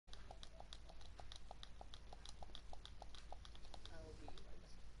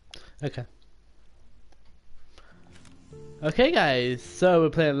Okay. Okay, guys. So we're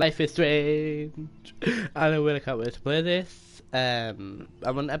playing Life is Strange, and I really can't wait to play this. I'm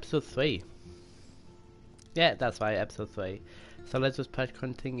on episode 3. Yeah, that's right, episode 3. So let's just press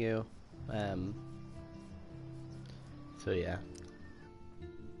continue. Um. So yeah.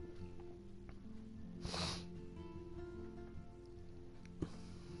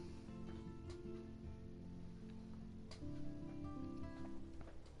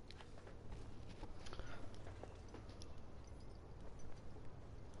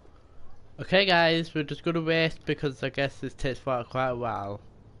 Okay, guys, we're just gonna wait because I guess this takes quite a while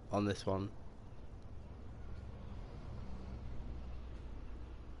on this one.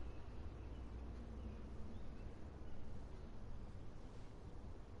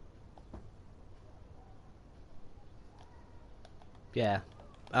 Yeah,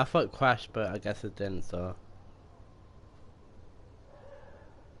 I thought it crashed, but I guess it didn't. So.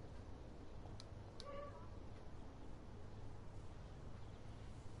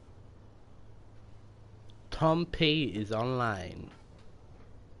 Tom P is online.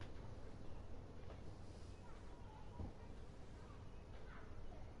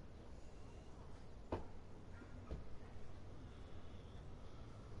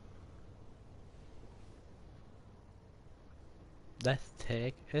 Let's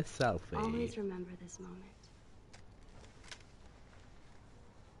take a selfie. Always remember this moment.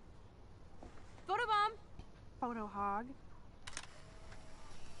 Photobomb! Photo hog.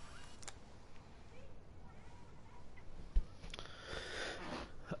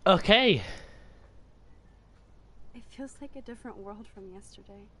 Okay. It feels like a different world from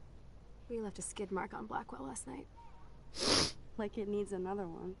yesterday. We left a skid mark on Blackwell last night. Like it needs another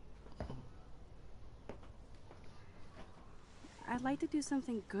one. I'd like to do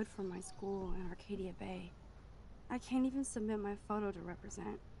something good for my school in Arcadia Bay. I can't even submit my photo to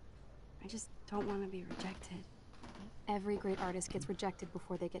represent. I just don't want to be rejected. Every great artist gets rejected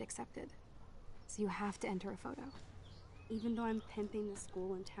before they get accepted. So you have to enter a photo. Even though I'm pimping the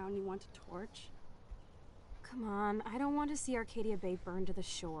school in town you want to torch? Come on, I don't want to see Arcadia Bay burned to the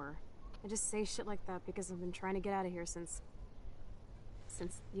shore. I just say shit like that because I've been trying to get out of here since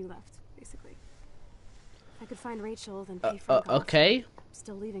you left, basically. If I could find Rachel, then pay Frank off. Okay.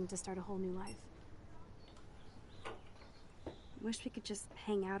 Still leaving to start a whole new life. Wish we could just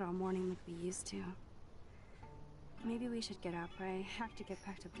hang out all morning like we used to. Maybe we should get up. I have to get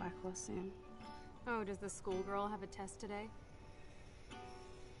back to Blackwell soon. Oh, does the schoolgirl have a test today?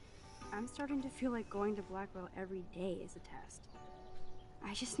 I'm starting to feel like going to Blackwell every day is a test.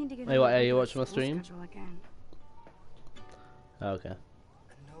 I just need to get Wait, what, are you regular watching my school stream? schedule again. Okay.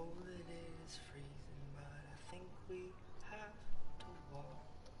 I know that it is freezing, but I think we have to walk.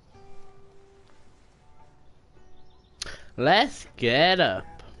 Let's get up.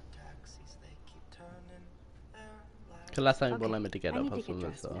 Taxis, they keep turning their lights. Cause last time it Okay, won't let me to get I up need or to get something,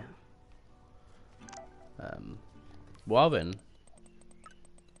 dressed so. now. Warren.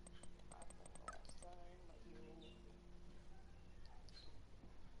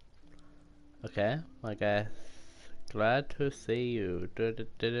 Okay, I guess. Glad to see you.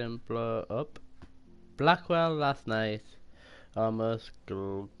 Didn't blow up. Blackwell last night. Almost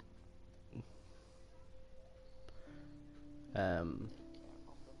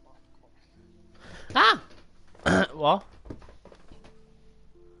Ah! What?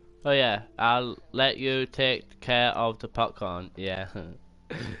 Oh yeah, I'll let you take care of the popcorn. Yeah.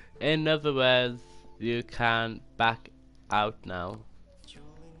 In other words, you can back out now. Julie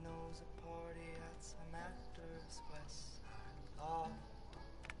knows a party at some actor's West Side Law.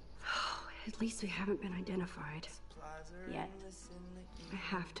 At least we haven't been identified. Supplies are Yet. endless in the I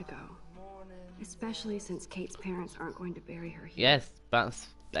have to go. morning. Especially since Kate's parents aren't going to bury her here. Yes, that's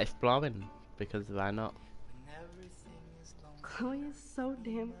exploring. Because why not? When everything is lonely. Chloe is so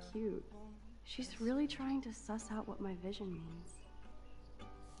damn cute. She's really trying to suss out what my vision means.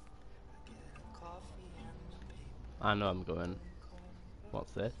 Get a coffee and a paper. I know I'm going.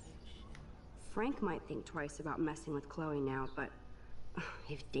 What's this? Frank might think twice about messing with Chloe now, but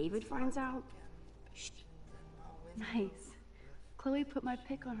if David finds out... Shh. Nice. Chloe put my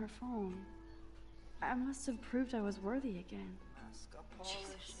pic on her phone. I must have proved I was worthy again.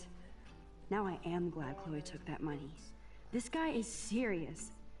 Jesus. Now I am glad Chloe took that money. This guy is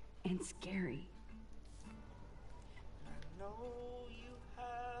serious and scary. Know you have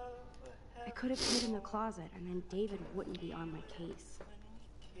a I could have hid in the closet and then David wouldn't be on my case.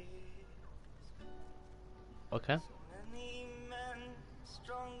 Okay. many men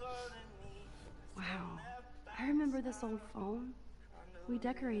stronger than me. Wow. I remember this old phone. We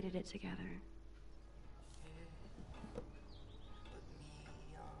decorated it together. Put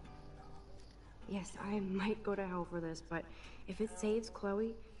me on Yes, I might go to hell for this, but if it saves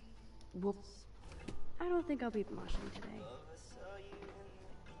Chloe, well, I don't think I'll be moshing today.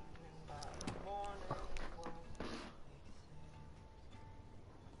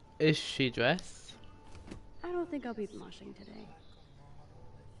 Is she dressed? I don't think I'll be moshing today.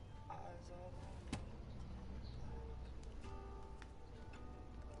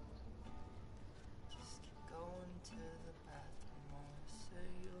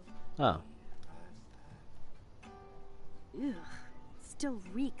 Oh. Ugh, still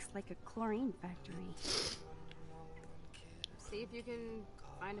reeks like a chlorine factory. See if you can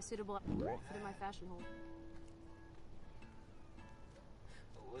find a suitable outfit in my fashion hole.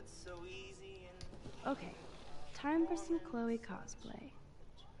 Okay, time for some Chloe cosplay.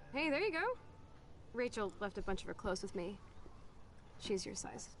 Hey, there you go. Rachel left a bunch of her clothes with me. She's your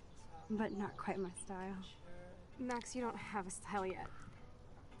size. But not quite my style. Max, you don't have a style yet.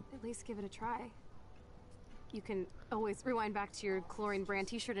 At least give it a try. You can always rewind back to your chlorine brand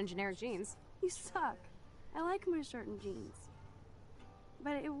t-shirt and generic jeans. You suck. I like my shirt and jeans.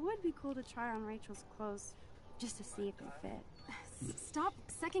 But it would be cool to try on Rachel's clothes just to see if they fit. Stop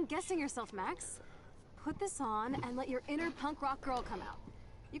second-guessing yourself, Max. Put this on and let your inner punk rock girl come out.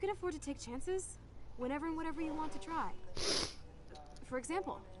 You can afford to take chances whenever and whatever you want to try. For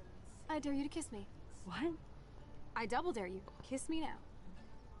example, I dare you to kiss me. What? I double dare you. Kiss me now.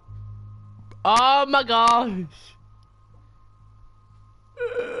 Oh my gosh!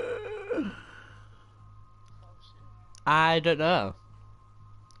 I don't know.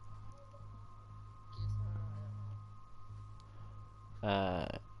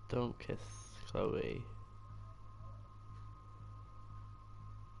 Don't kiss Chloe.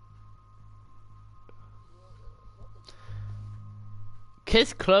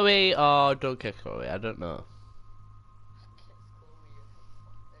 Kiss Chloe or don't kiss Chloe, I don't know.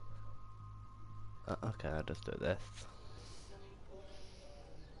 Okay, I'll just do this.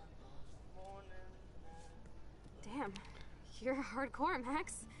 Damn, you're hardcore,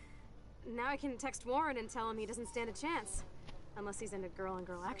 Max. Now I can text Warren and tell him he doesn't stand a chance. Unless he's into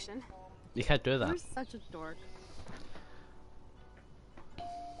girl-on-girl action. You can't do that. You're such a dork.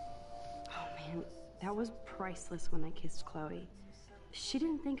 Oh man, that was priceless when I kissed Chloe. She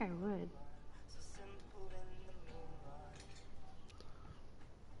didn't think I would.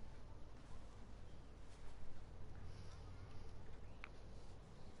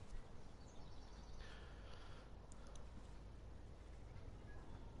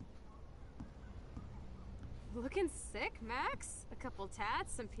 Looking sick, Max? A couple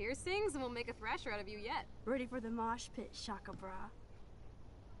tats, some piercings, and we'll make a thrasher out of you yet. Ready for the mosh pit, Shaka Bra.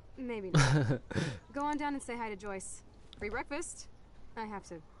 Maybe not. Go on down and say hi to Joyce. Free breakfast. I have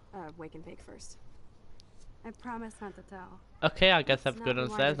to wake and bake first. I promise not to tell. Okay, I guess It's I've good not on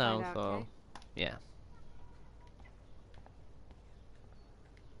rewind stairs to now, find out, so okay? yeah.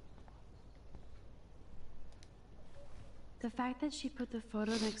 The fact that she put the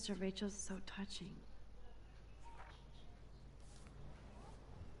photo next to Rachel's is so touching.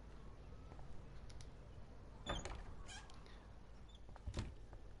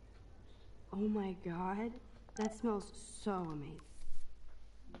 Oh my god, that smells so amazing.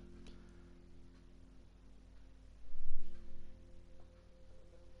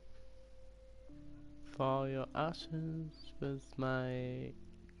 For your actions with my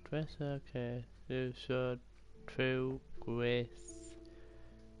dress, okay, you should true grace.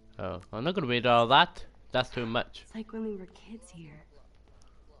 Oh, I'm not gonna read all that. That's too much. It's like when we were kids here.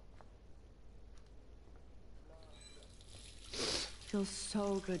 Feels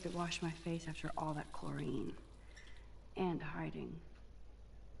so good to wash my face after all that chlorine. And hiding.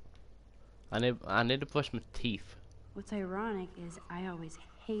 I need to brush my teeth. What's ironic is I always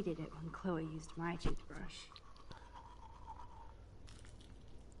hated it when Chloe used my toothbrush.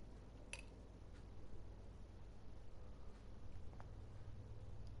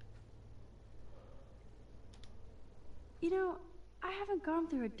 You know, I haven't gone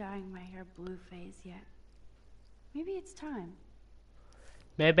through a dyeing my hair blue phase yet. Maybe it's time.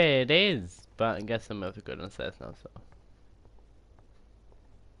 Maybe it is, but I guess I'm over good on stairs now, so.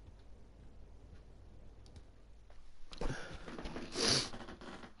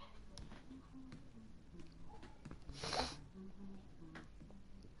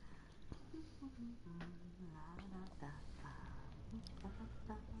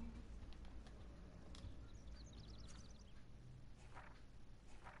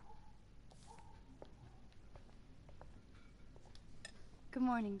 Good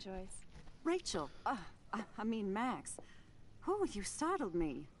morning, Joyce. Rachel, I mean Max. Oh, you startled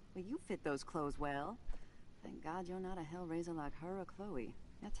me. Well, you fit those clothes well. Thank God you're not a hellraiser like her or Chloe.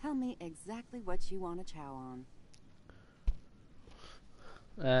 Now tell me exactly what you want to chow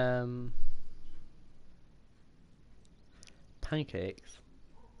on. Pancakes.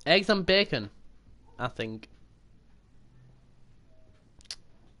 Eggs and bacon, I think.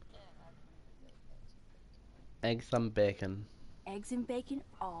 Eggs and bacon. Eggs and bacon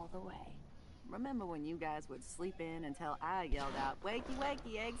all the way. Remember when you guys would sleep in until I yelled out, "Wakey,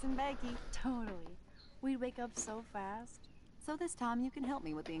 wakey, eggs and bacon"? Totally. We'd wake up so fast. So this time you can help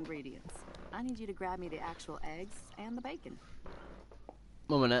me with the ingredients. I need you to grab me the actual eggs and the bacon.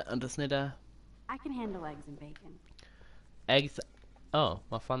 1 minute, I just need a... I can handle eggs and bacon. Eggs... Oh,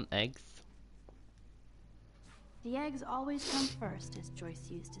 my fun eggs. The eggs always come first, as Joyce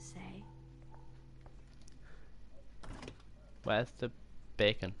used to say. Where's the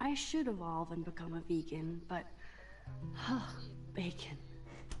bacon? I should evolve and become a vegan, but... bacon.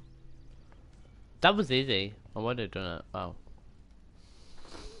 That was easy. I would have done it. Wow.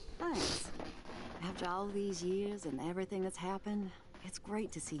 Thanks. After all these years and everything that's happened, it's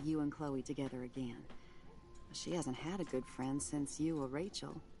great to see you and Chloe together again. She hasn't had a good friend since you or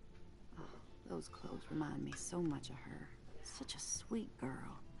Rachel. Oh, those clothes remind me so much of her. Such a sweet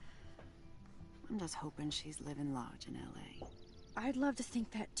girl. I'm just hoping she's living large in LA. I'd love to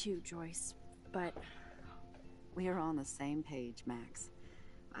think that too, Joyce, but... We're on the same page, Max.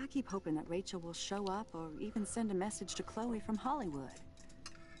 I keep hoping that Rachel will show up or even send a message to Chloe from Hollywood.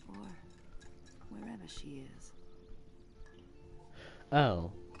 Or wherever she is.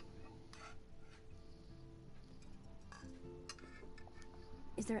 Oh.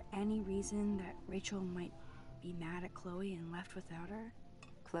 Is there any reason that Rachel might be mad at Chloe and left without her?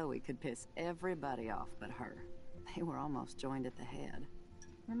 Chloe could piss everybody off but her. They were almost joined at the head.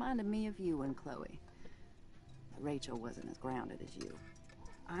 Reminded me of you and Chloe. But Rachel wasn't as grounded as you.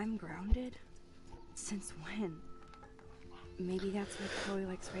 I'm grounded? Since when? Maybe that's why Chloe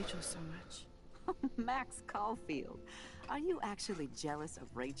likes Rachel so much. Max Caulfield, are you actually jealous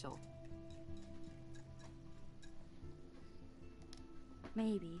of Rachel?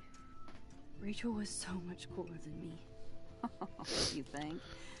 Maybe. Rachel was so much cooler than me. You think?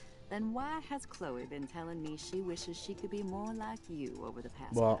 Then why has Chloe been telling me she wishes she could be more like you over the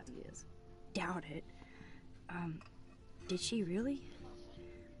past 5 years? Doubt it. Did she really?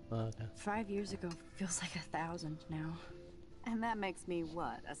 Okay. 5 years ago feels like 1,000 now. And that makes me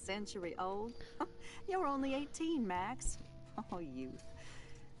what, a century old? You're only 18, Max. Oh, youth.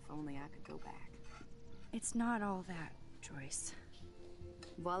 If only I could go back. It's not all that, Joyce.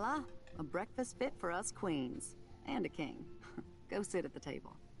 Voila, a breakfast fit for us queens. And a king. Go sit at the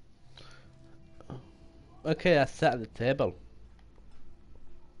table. Okay, I sat at the table.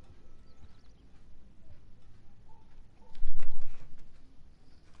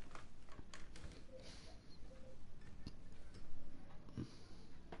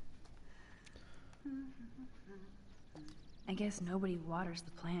 I guess nobody waters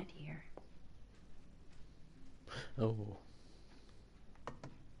the plant here. Oh.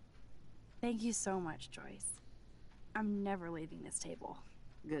 Thank you so much, Joyce. I'm never leaving this table.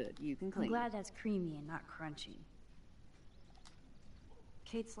 Good, you can I'm clean. glad that's creamy and not crunchy.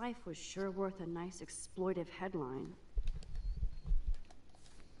 Kate's life was sure worth a nice exploitive headline.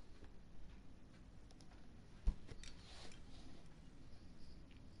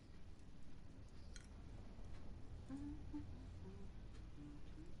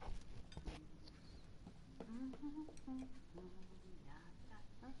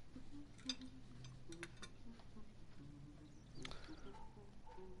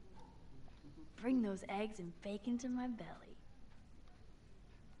 Bring those eggs and bacon to my belly.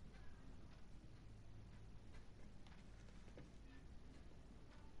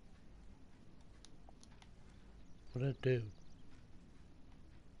 What'd I do?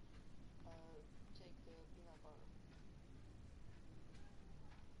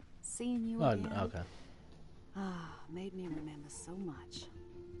 Seeing you Oh, again okay. made me remember so much.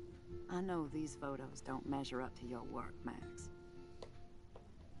 I know these photos don't measure up to your work, Max.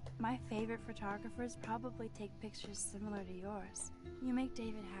 My favorite photographers probably take pictures similar to yours. You make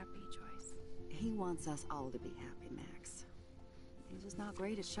David happy, Joyce. He wants us all to be happy, Max. He's just not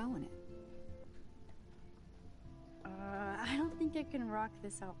great at showing it. I don't think I can rock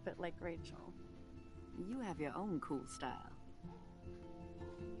this outfit like Rachel. You have your own cool style.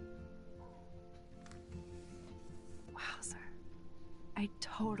 Wowzer. I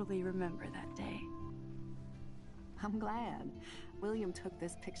totally remember that day. I'm glad. William took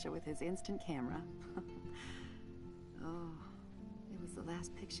this picture with his instant camera. Oh, it was the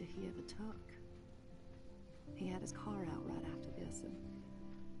last picture he ever took. He had his car out right after this, and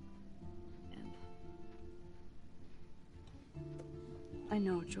I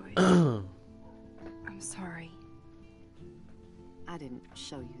know, Joyce. I'm sorry. I didn't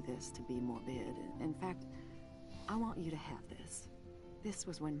show you this to be morbid. In fact, I want you to have this. This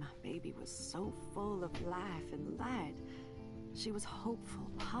was when my baby was so full of life and light. She was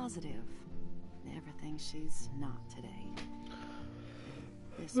hopeful, positive. Everything she's not today.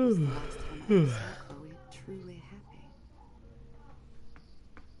 This was the last time I ever saw Chloe truly happy.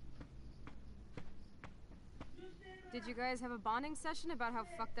 Did you guys have a bonding session about how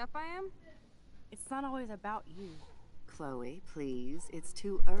fucked up I am? It's not always about you. Chloe, please. It's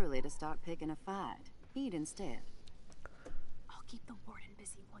too early to start picking a fight. Eat instead. I'll keep the warden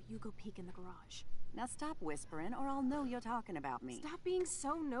busy while you go peek in the garage. Now stop whispering, or I'll know you're talking about me. Stop being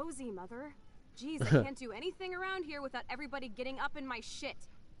so nosy, Mother. Jeez, I can't do anything around here without everybody getting up in my shit.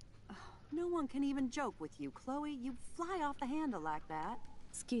 No one can even joke with you, Chloe. You fly off the handle like that.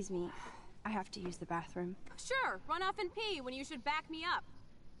 Excuse me. I have to use the bathroom. Sure, run off and pee when you should back me up.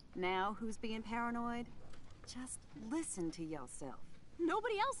 Now who's being paranoid? Just listen to yourself.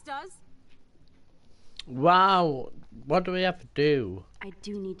 Nobody else does. Wow, what do we have to do? I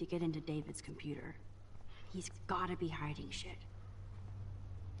do need to get into David's computer. He's gotta be hiding shit.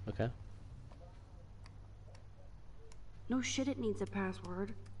 Okay. No shit, it needs a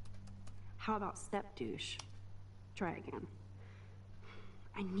password. How about step douche? Try again.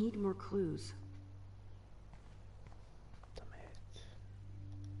 I need more clues. Damn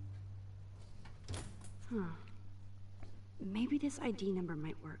it. Huh. Maybe this ID number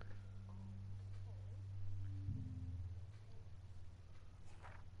might work.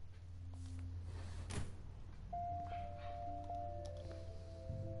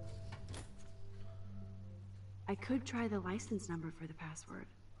 I could try the license number for the password.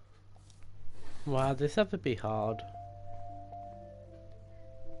 Wow, this have to be hard.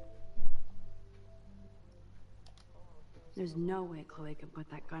 There's no way Chloe can put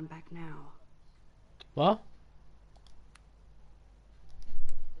that gun back now. What?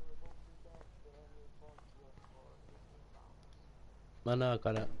 I know I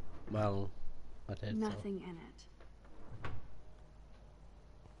got it. Well, I did. Nothing in it.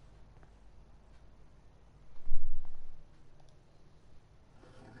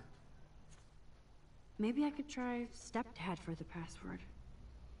 Maybe I could try stepdad for the password.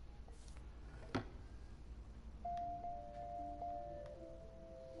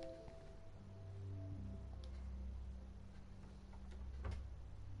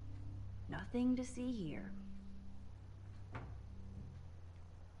 Nothing to see here.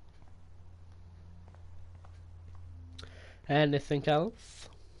 Anything else?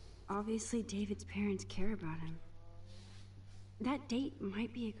 Obviously, David's parents care about him. That date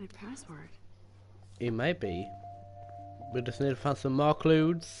might be a good password. It might be. We just need to find some more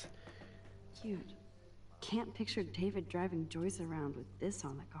clues. Cute. Can't picture David driving Joyce around with this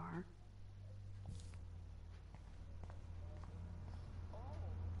on the car.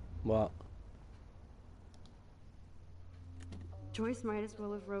 What? Joyce might as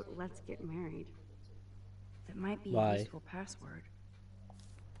well have wrote "Let's get married." That might be Why? a useful password.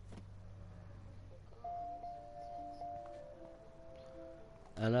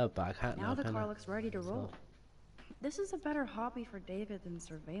 I know, but I can't. Now the can car I? looks ready to roll. This is a better hobby for David than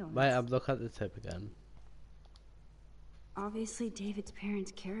surveillance. Wait, I'm looking at the tip again. Obviously, David's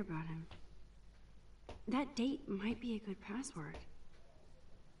parents care about him. That date might be a good password.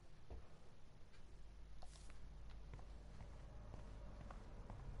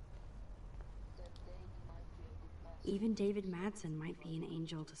 Even David Madsen might be an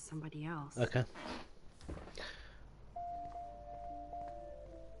angel to somebody else. Okay.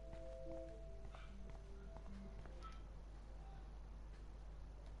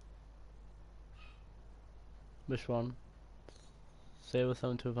 Which one?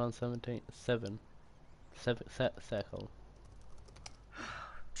 07217 7. Circle.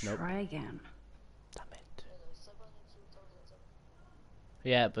 Nope. Try again. Damn it.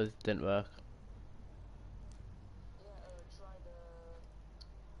 Yeah, but it didn't work.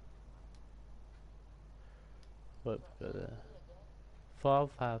 What?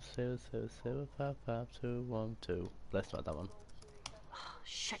 4500055212. Let's try that one.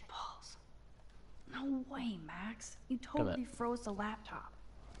 Shit balls. No way, Max. You totally froze the laptop.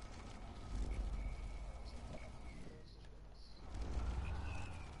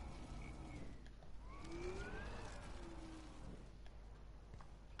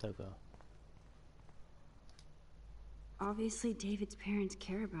 There we go. Obviously, David's parents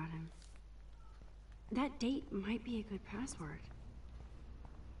care about him. That date might be a good password.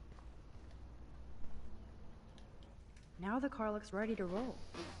 Now the car looks ready to roll.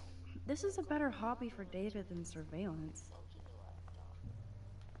 This is a better hobby for David than surveillance.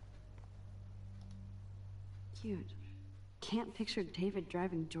 cute. Can't picture David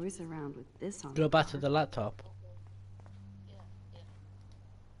driving Joyce around with this on. Go back to the laptop.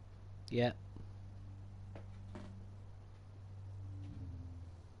 Yeah.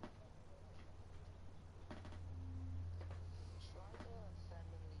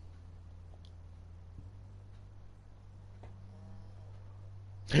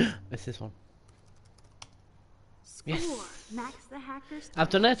 It's this one. Score! Yes. Max the hacker. I've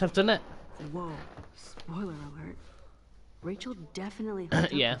done it. I've done it. Whoa! Spoiler alert. Rachel definitely hooked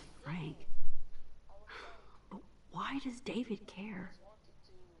up Yeah. with Frank. But why does David care?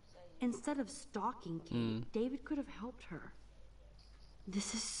 Instead of stalking Kate, David could have helped her.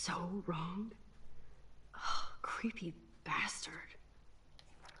 This is so wrong. Ugh, creepy bastard.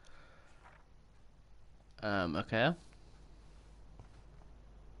 Okay.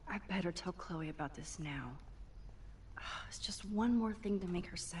 I better tell Chloe about this now. Ugh, it's just one more thing to make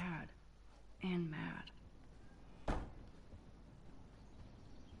her sad. And mad.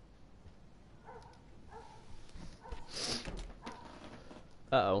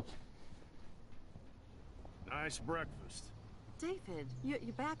 Uh-oh. Nice breakfast. David, you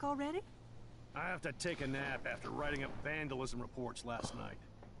back already? I have to take a nap after writing up vandalism reports last night.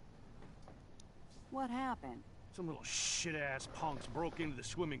 What happened? Some little shit-ass punks broke into the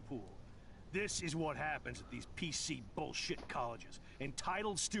swimming pool. This is what happens at these PC bullshit colleges.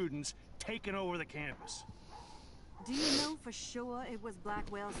 Entitled students taking over the campus. Do you know for sure it was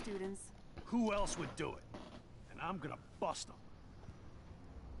Blackwell students? Who else would do it? And I'm gonna bust them.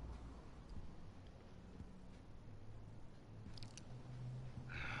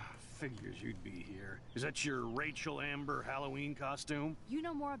 Figures you'd be here. Is that your Rachel Amber Halloween costume? You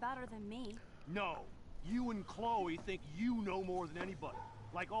know more about her than me. No. You and Chloe think you know more than anybody.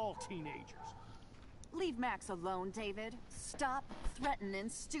 Like all teenagers. Leave Max alone, David. Stop threatening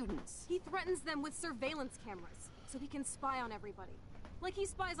students. He threatens them with surveillance cameras, so he can spy on everybody. Like he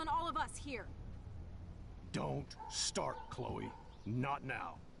spies on all of us here. Don't start, Chloe. Not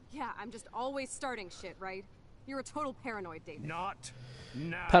now. Yeah, I'm just always starting shit, right? You're a total paranoid, David. Not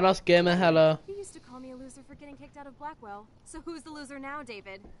now. Panos Gamer, hello. You used to call me a loser for getting kicked out of Blackwell. So who's the loser now,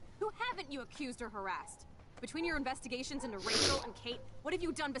 David? Who haven't you accused or harassed? Between your investigations into Rachel and Kate, what have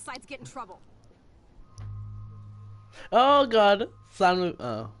you done besides get in trouble? Oh god. Sam.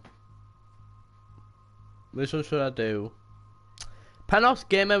 Oh. Which one should I do? Panos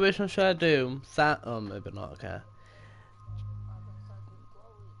Gamer, which one should I do? Sam. Oh, maybe not. Okay.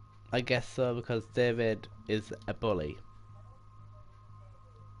 I guess so because David is a bully.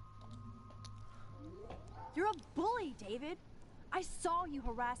 You're a bully, David. I saw you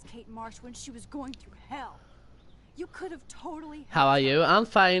harass Kate Marsh when she was going through hell. You could have totally. How are you? I'm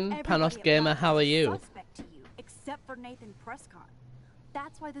fine. Everybody Panos at Gamer, Blackwell how are is you? Suspect to you, except for Nathan Prescott.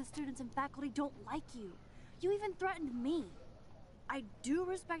 That's why the students and faculty don't like you. You even threatened me. I do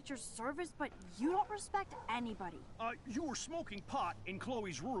respect your service, but you don't respect anybody. You were smoking pot in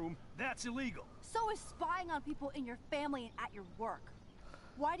Chloe's room. That's illegal. So is spying on people in your family and at your work.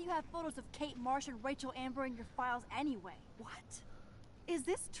 Why do you have photos of Kate Marsh and Rachel Amber in your files anyway? What? Is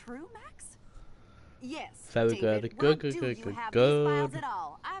this true, Max? Yes, Very David. good. Why Good, do good, you good, have good. these files at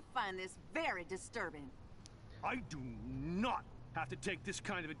all? I find this very disturbing. I do not have to take this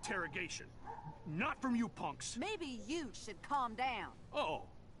kind of interrogation. Not from you punks. Maybe you should calm down. Oh,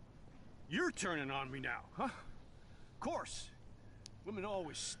 you're turning on me now, huh? Of course. Women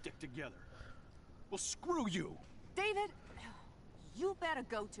always stick together. Well, screw you. David, you better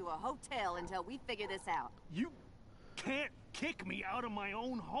go to a hotel until we figure this out. You can't kick me out of my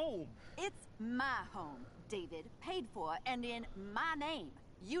own home. It's my home, David. Paid for and in my name.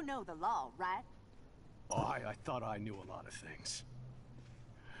 You know the law, right? Oh, I thought I knew a lot of things.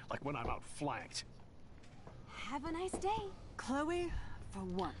 Like when I'm outflanked. Have a nice day. Chloe, for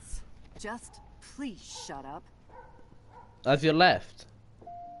once, just please shut up. Have you left?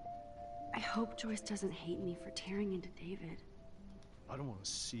 I hope Joyce doesn't hate me for tearing into David. I don't want to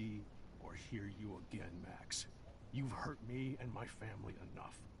see or hear you again, Max. You've hurt me and my family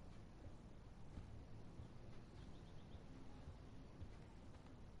enough.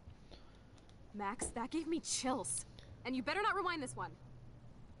 Max, that gave me chills. And you better not rewind this one.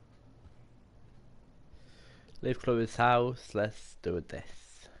 Leave Chloe's house. Let's do this.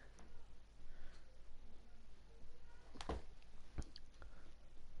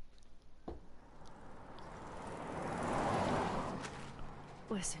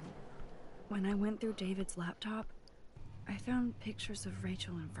 Listen, when I went through David's laptop, I found pictures of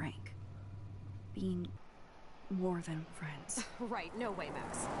Rachel and Frank being more than friends. Right, no way,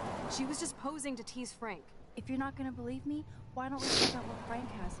 Max. She was just posing to tease Frank. If you're not gonna believe me, why don't we check out what Frank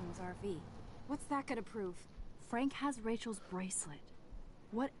has in his RV? What's that gonna prove? Frank has Rachel's bracelet.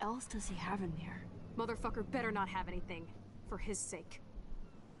 What else does he have in there? Motherfucker better not have anything. For his sake.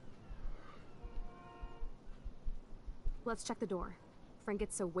 Let's check the door. Frank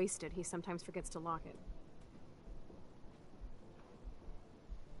gets so wasted, he sometimes forgets to lock it.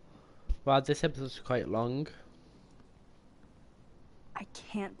 Wow, this episode's quite long. I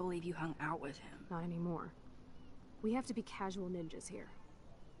can't believe you hung out with him. Not anymore. We have to be casual ninjas here.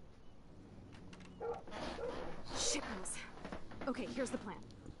 Shit balls. Okay, here's the plan.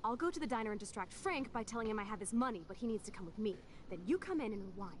 I'll go to the diner and distract Frank by telling him I have his money, but he needs to come with me. Then you come in and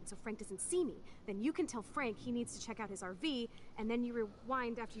rewind so Frank doesn't see me. Then you can tell Frank he needs to check out his RV, and then you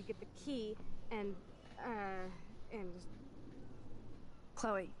rewind after you get the key, and...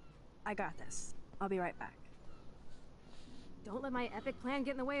 Chloe, I got this. I'll be right back. Don't let my epic plan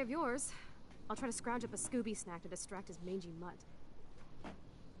get in the way of yours. I'll try to scrounge up a Scooby snack to distract his mangy mutt.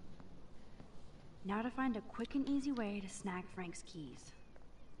 Now to find a quick and easy way to snag Frank's keys.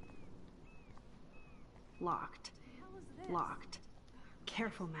 Locked. Locked.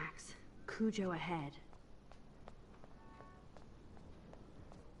 Careful, Max. Cujo ahead.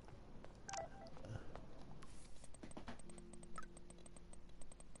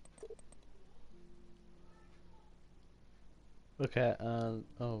 Okay, and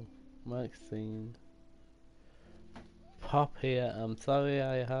oh, Maxine. Pop here. I'm sorry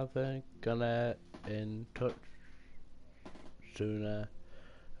I haven't gone in touch sooner.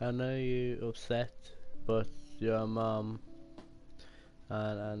 I know you're upset, but your mom,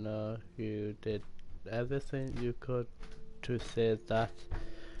 and I know you did everything you could to save that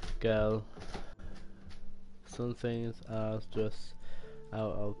girl. Some things are just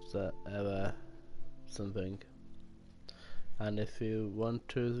out of the era, something. And if you want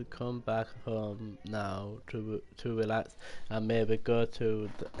to come back home now to relax and maybe go to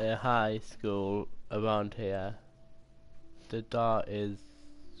a high school around here, the door is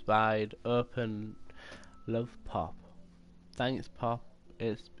wide open. Love, Pop. Thanks, Pop.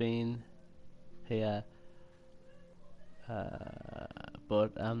 It's been here,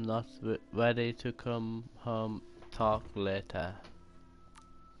 but I'm not ready to come home. Talk later.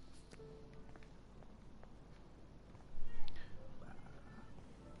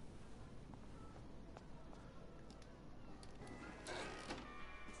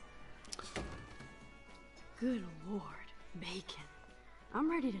 Good Lord, bacon. I'm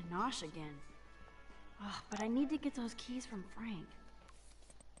ready to nosh again. Ugh, but I need to get those keys from Frank.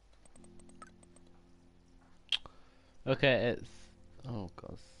 Okay, it's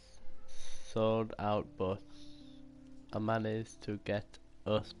sold out, but I managed to get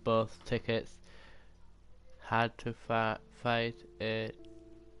us both tickets. Had to fight a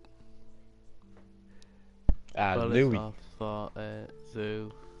police Louis. officer for a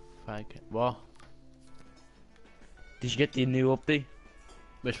zoo. Frank, what? Did you get the new update?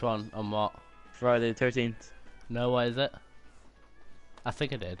 Which one? On what? Friday the 13th. No, what is it? I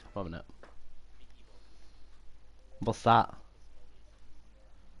think I did. 1 minute. What's that?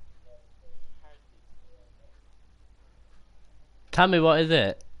 Tell me, what is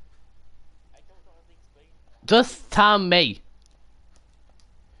it? Just tell me.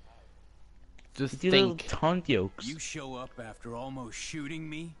 Just You little think. taunt jokes. You show up after almost shooting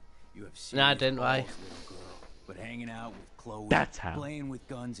me? You have Nah, serious didn't I? balls, little girl. But hanging out with Chloe, That's how. playing with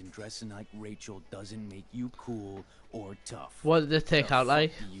guns and dressing like Rachel doesn't make you cool or tough. What did this take The out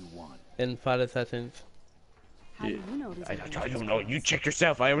like? fuck do you want? In Friday the 13th? How do you know these are I don't know. You check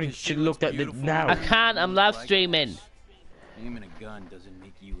yourself. I only should have looked at it Beautiful. now. I can't, I'm live streaming. Aiming a gun doesn't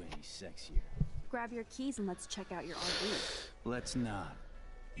make you any sexier. Grab your keys and let's check out your RV. Let's not.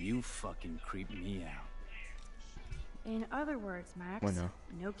 You fucking creep me out. In other words, Max, Why not?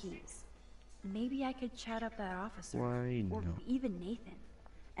 no keys. Maybe I could chat up that officer. Why or not? even Nathan.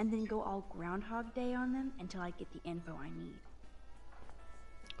 And then go all Groundhog Day on them until I get the info I need.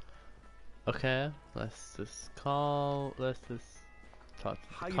 Okay, let's just talk to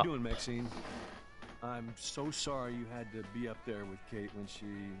How you doing, Maxine? I'm so sorry you had to be up there with Kate when she,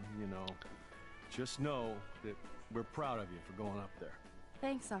 you know. Just know that we're proud of you for going up there.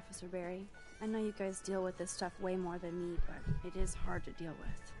 Thanks, Officer Barry. I know you guys deal with this stuff way more than me, but it is hard to deal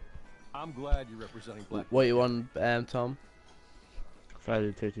with. I'm glad you're representing Black. What you want, Tom?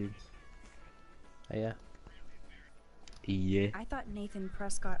 Friday the 13th. Oh, yeah. Yeah. I thought Nathan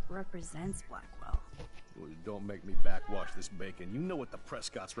Prescott represents Blackwell. Well, don't make me backwash this bacon. You know what the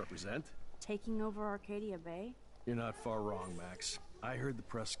Prescotts represent. Taking over Arcadia Bay? You're not far wrong, Max. I heard the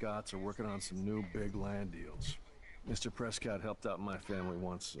Prescotts are working on some new big land deals. Mr. Prescott helped out my family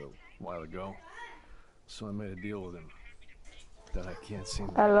once a while ago, so I made a deal with him that I can't seem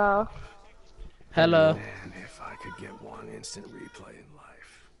to... Hello. Hello. Man, if I could get one instant replay in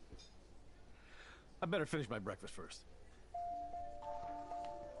life. I better finish my breakfast first.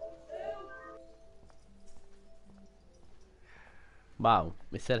 Wow,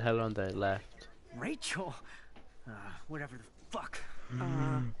 we said hello and they left. Rachel? Whatever the fuck.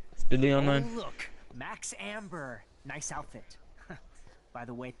 Still Oh, online? look. Max Amber. Nice outfit. By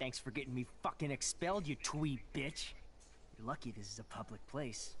the way, thanks for getting me fucking expelled, you twee bitch. You're lucky this is a public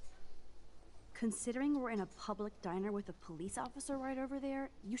place. Considering we're in a public diner with a police officer right over there,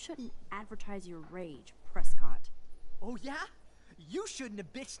 you shouldn't advertise your rage, Prescott. Oh, yeah? You shouldn't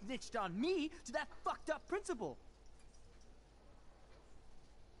have bitch snitched on me to that fucked up principal.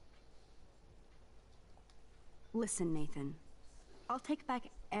 Listen, Nathan. I'll take back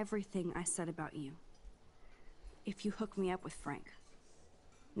everything I said about you. If you hook me up with Frank.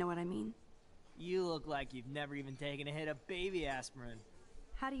 Know what I mean? You look like you've never even taken a hit of baby aspirin.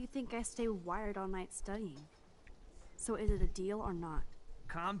 How do you think I stay wired all night studying? So is it a deal or not?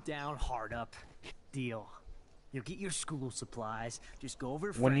 Calm down, hard up. Deal. You'll get your school supplies. Just go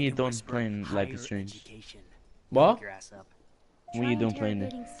over to When are Frank you and done whisper playing Life higher is Strange? education. What? Pick your ass up. When you Try done playing it?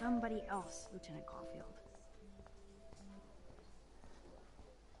 interrogating somebody else, Lieutenant Caulfield.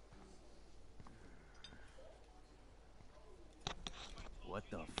 What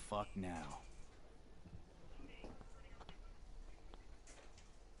the fuck now?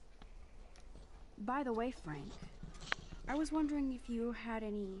 By the way, Frank, I was wondering if you had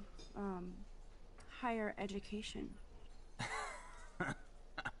any, higher education.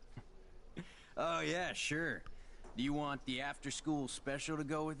 Oh yeah, sure. Do you want the after-school special to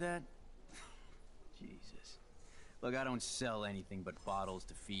go with that? Jesus. Look, I don't sell anything but bottles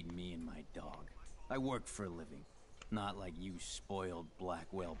to feed me and my dog. I work for a living. Not like you spoiled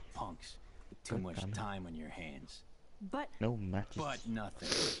Blackwell punks with too much time on your hands. But No matches. But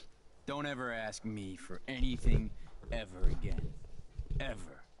nothing. Don't ever ask me for anything ever again.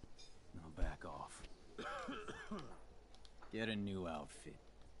 Ever. Now back off. Get a new outfit.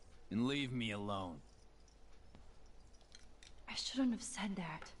 And leave me alone. I shouldn't have said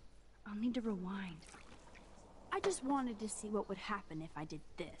that. I'll need to rewind. I just wanted to see what would happen if I did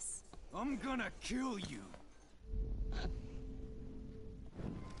this. I'm gonna kill you.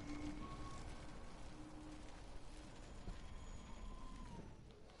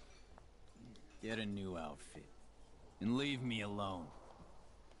 Get a new outfit. And leave me alone.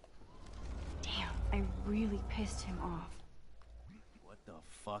 Damn, I really pissed him off. What the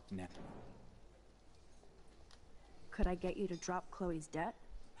fuck now? Could I get you to drop Chloe's debt?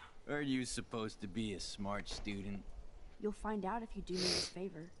 Are you supposed to be a smart student? You'll find out if you do me this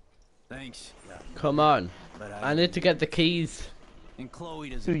favor. Thanks. Come on. But I need to get the keys. And Chloe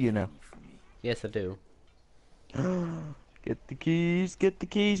doesn't Do you get know? any from me. Yes, I do. Get the keys,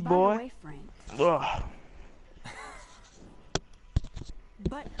 By boy. the way, Frank, Ugh.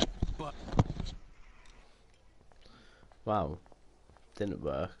 but Wow. Didn't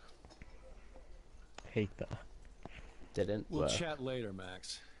work. Hate that. Didn't We'll work. chat later,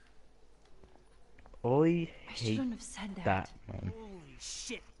 Max. I I hate shouldn't have said that. that, man. Holy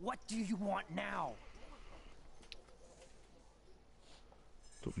shit, what do you want now?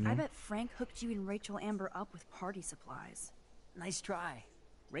 I bet Frank hooked you and Rachel Amber up with party supplies. Nice try.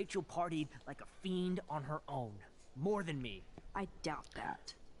 Rachel partied like a fiend on her own. More than me. I doubt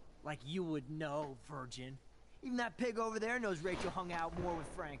that. Like you would know, virgin. Even that pig over there knows Rachel hung out more with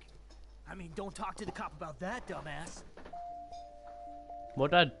Frank. I mean, don't talk to the cop about that, dumbass.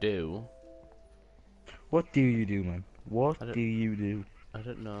 What'd I do? What do you do, man? What I don't- do you do? I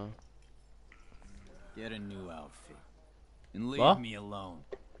don't know. Get a new outfit. And leave What? me alone.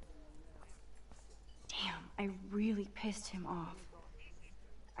 Damn, I really pissed him off.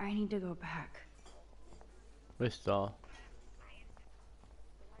 I need to go back. Restore.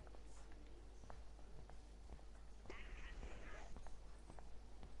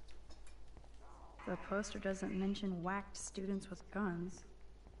 The poster doesn't mention whacked students with guns.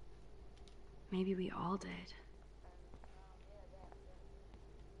 Maybe we all did.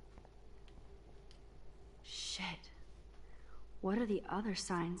 Shit. What are the other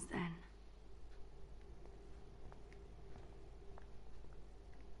signs then?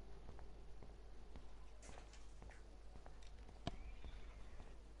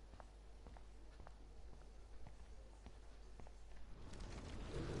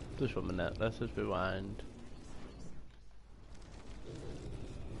 Just 1 minute. Let's just rewind.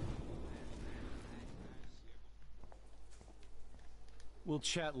 We'll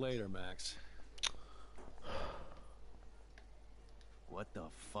chat later, Max. What the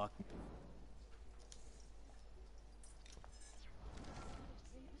fuck?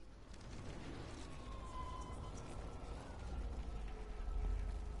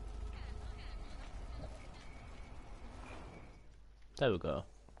 There we go.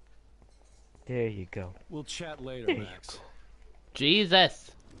 There you go. We'll chat later, There you Max.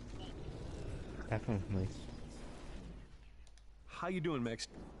 Jesus! Definitely. How you doing, Max?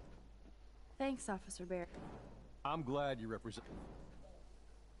 Thanks, Officer Bear. I'm glad you represent.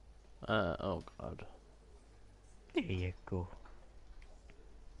 Oh god. There you go.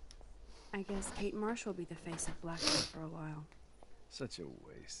 I guess Kate Marsh will be the face of Blackwell for a while. Such a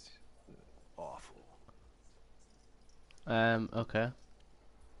waste. Awful. Okay.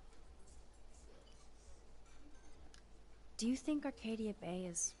 Do you think Arcadia Bay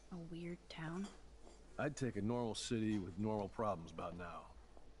is a weird town? I'd take a normal city with normal problems about now.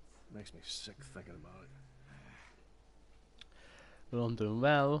 Makes me sick thinking about it. Well, I'm doing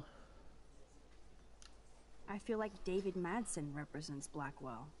well. I feel like David Madsen represents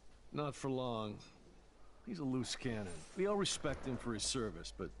Blackwell. Not for long. He's a loose cannon. We all respect him for his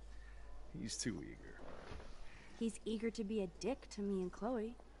service, but he's too eager. He's eager to be a dick to me and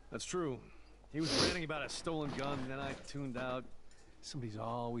Chloe. That's true. He was ranting about a stolen gun, and then I tuned out. Somebody's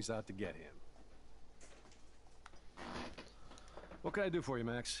always out to get him. What can I do for you,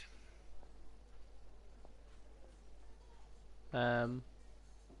 Max?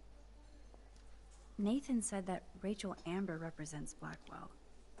 Nathan said that Rachel Amber represents Blackwell,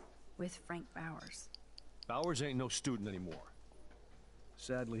 with Frank Bowers. Bowers ain't no student anymore.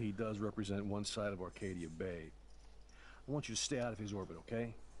 Sadly, he does represent one side of Arcadia Bay. I want you to stay out of his orbit,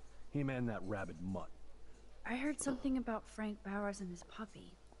 okay? Him and that rabid mutt. I heard something about Frank Bowers and his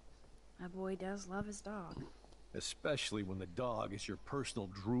puppy. My boy does love his dog. Especially when the dog is your personal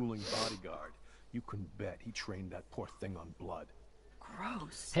drooling bodyguard. You can bet he trained that poor thing on blood.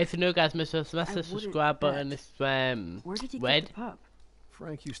 Gross. Hey, if you know, guys, smash the subscribe button. bet. It's Where did he red get the pup?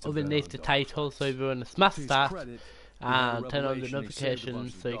 Frank used to underneath the title, so if you want to smash To his that credit, he had a and turn on the revelation he saved a bunch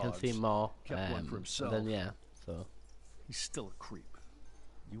notifications of so you can dogs, see more. kept one for And himself. then yeah, so He's still a creep.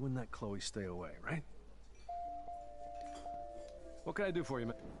 You and that Chloe stay away, right? What can I do for you,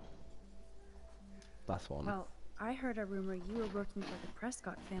 man? last one. Well, I heard a rumor you were working for the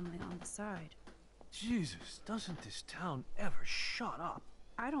Prescott family on the side. Jesus, doesn't this town ever shut up?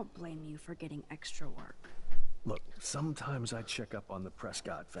 I don't blame you for getting extra work. Look, sometimes I check up on the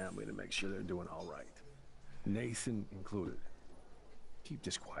Prescott family to make sure they're doing all right. Nathan included. Keep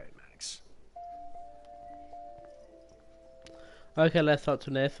this quiet, Max. Okay, let's talk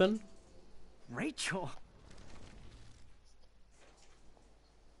to Nathan. Rachel?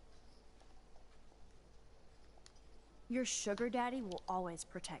 Your sugar daddy will always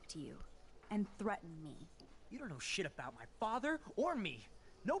protect you and threaten me. You don't know shit about my father or me.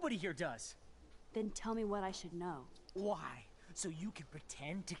 Nobody here does. Then tell me what I should know. Why? So you can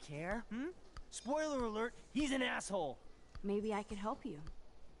pretend to care? Spoiler alert, he's an asshole. Maybe I could help you.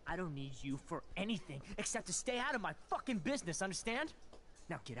 I don't need you for anything except to stay out of my fucking business, understand?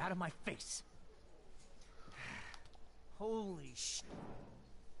 Now get out of my face. Holy shit.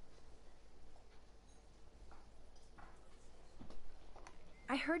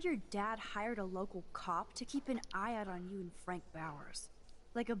 I heard your dad hired a local cop to keep an eye out on you and Frank Bowers.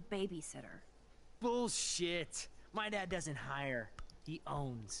 Like a babysitter. Bullshit. My dad doesn't hire. He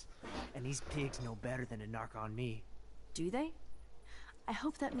owns. And these pigs know better than to narc on me. Do they? I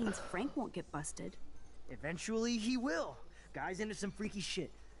hope that means Frank won't get busted. Eventually he will. Guy's into some freaky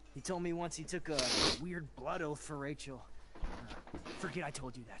shit. He told me once he took a weird blood oath for Rachel. Forget I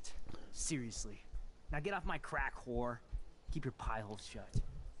told you that. Seriously. Now get off my crack, whore. Keep your pie holes shut.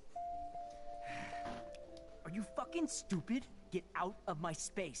 Are you fucking stupid? Get out of my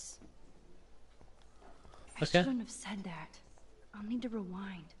space. I shouldn't have said that. I'll need to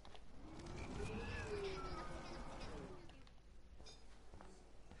rewind.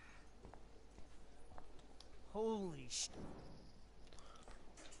 Holy sh...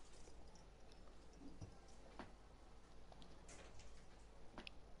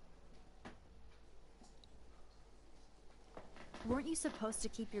 Weren't you supposed to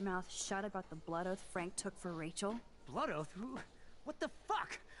keep your mouth shut about the blood oath Frank took for Rachel? Blood oath? Who? What the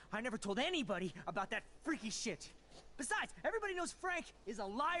fuck? I never told anybody about that freaky shit. Besides, everybody knows Frank is a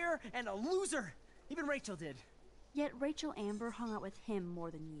liar and a loser. Even Rachel did. Yet Rachel Amber hung out with him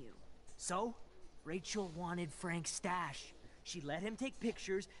more than you. So, Rachel wanted Frank's stash. She let him take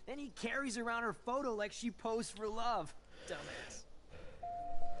pictures, then he carries around her photo like she posed for love. Dumbass.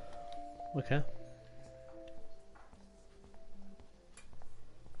 Okay.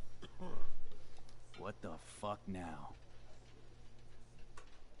 What the fuck now?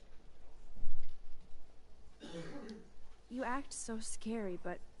 You act so scary,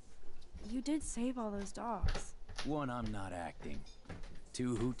 but you did save all those dogs. One, I'm not acting.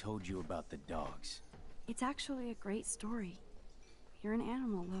 Two, who told you about the dogs? It's actually a great story. You're an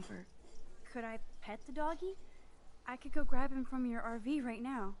animal lover. Could I pet the doggy? I could go grab him from your RV right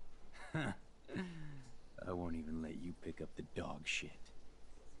now. I won't even let you pick up the dog shit.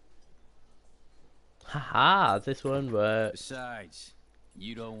 Haha, this one works. Besides,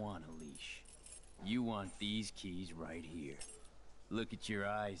 you don't want a leash. You want these keys right here. Look at your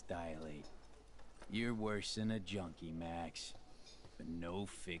eyes dilate. You're worse than a junkie, Max. But no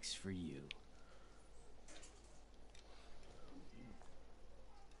fix for you.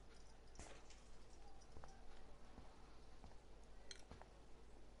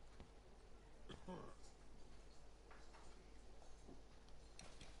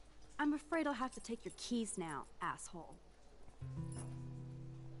 I'm afraid I'll have to take your keys now, asshole.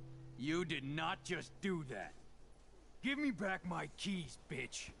 You did not just do that. Give me back my keys,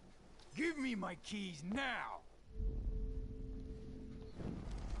 bitch. Give me my keys now.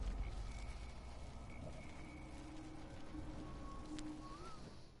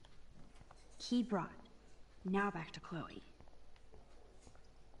 Key brought. Now back to Chloe.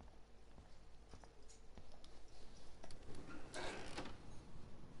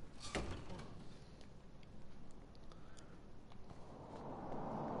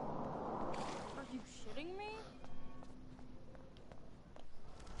 Are you shitting me?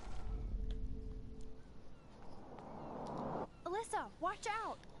 Alyssa, watch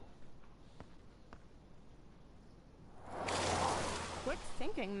out! Quick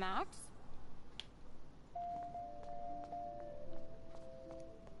thinking, Max.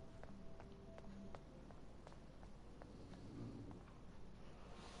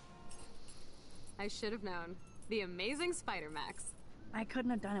 I should have known. The amazing Spider-Max. I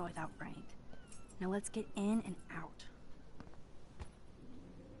couldn't have done it without Frank. Now let's get in and out.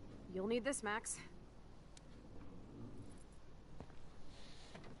 You'll need this, Max.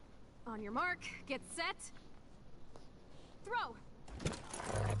 On your mark, get set. Throw!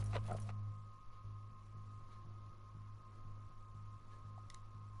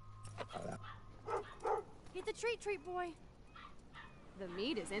 Hit the treat, boy. The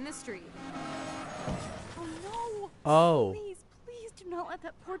meat is in the street. Oh no! Oh. Please do not let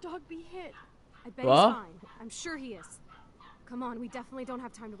that poor dog be hit. I bet What? he's fine. I'm sure he is. Come on, we definitely don't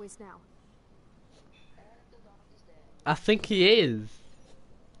have time to waste now. I think he is.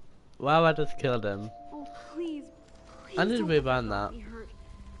 Wow, I just killed him. Oh please, I need to don't let rewind dog that. be hurt.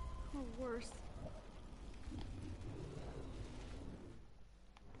 Or worse.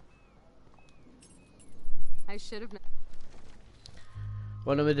 I should have known.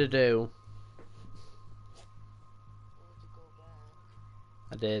 What am I to do?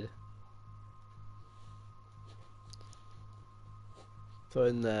 I did. So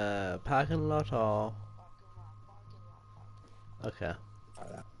in the parking lot or? Okay.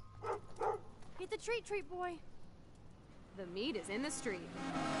 Hit the treat, boy. The meat is in the street.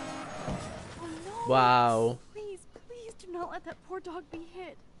 Oh no! Wow. Please do not let that poor dog be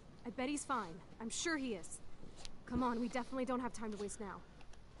hit. I bet he's fine. I'm sure he is. Come on, we definitely don't have time to waste now.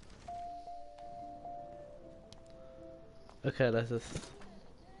 Okay, let's just.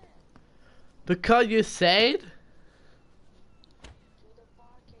 Because you said.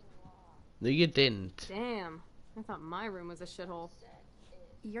 No, you didn't. Damn. I thought my room was a shithole.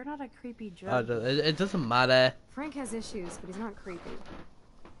 You're not a creepy Oh, drug. it doesn't matter. Frank has issues, but he's not creepy.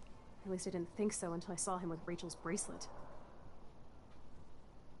 At least I didn't think so until I saw him with Rachel's bracelet.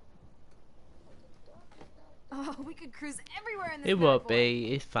 Oh, we could cruise everywhere in this It bad won't boy.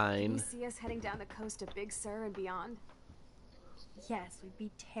 be. It's Can you fine. see us heading down the coast to Big Sur and beyond? Yes, we'd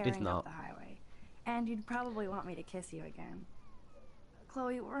be tearing not. up the highway. And you'd probably want me to kiss you again.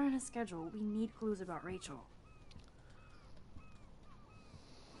 Chloe, we're on a schedule. We need clues about Rachel.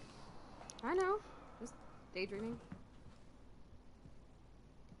 I know. Just daydreaming.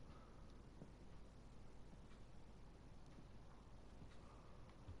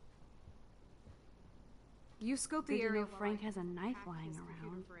 You scope the Did you area know while Frank I has a knife hack lying his computer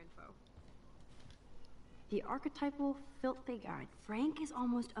around? for info. The archetypal filthy guide. Frank is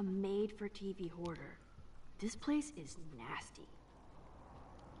almost a made-for-TV hoarder. This place is nasty.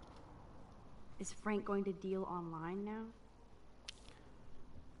 Is Frank going to deal online now?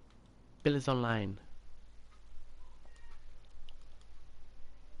 Bill is online.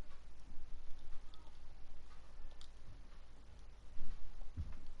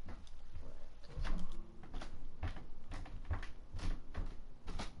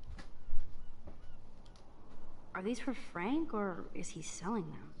 Are these for Frank, or is he selling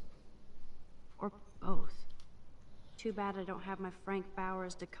them? Or both? Too bad I don't have my Frank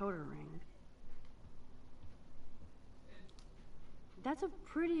Bowers decoder ring. That's a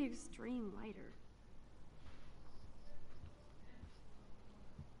pretty extreme lighter.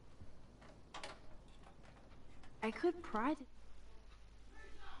 I could pry the...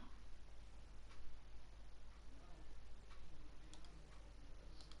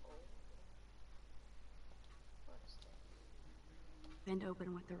 Bend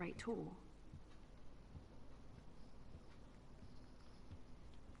open with the right tool.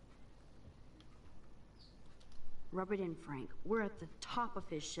 Rub it in, Frank. We're at the top of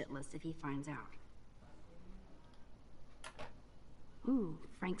his shit list if he finds out. Ooh,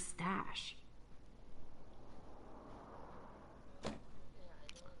 Frank's stash.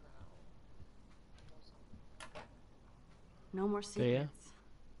 No more secrets.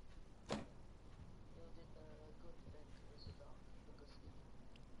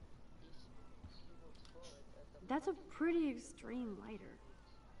 That's a pretty extreme lighter.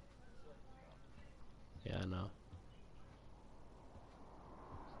 Yeah, I know.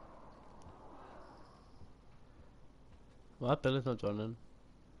 What? Billy's not joining.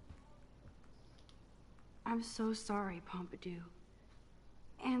 I'm so sorry, Pompidou.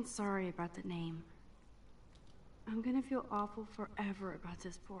 And sorry about the name. I'm gonna feel awful forever about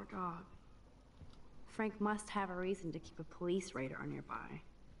this poor dog. Frank must have a reason to keep a police radar nearby.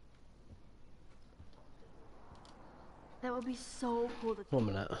 That would be so cool to... 1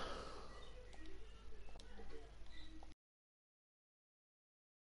 minute.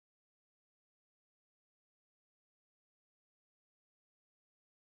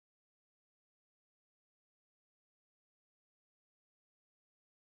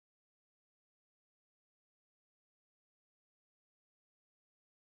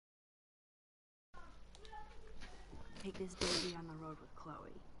 Take this baby on the road with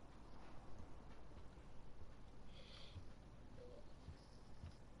Chloe.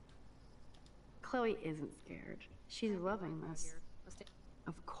 Chloe isn't scared. She's loving this.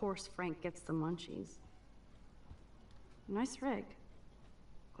 Of course Frank gets the munchies. Nice rig.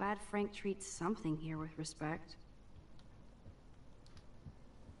 Glad Frank treats something here with respect.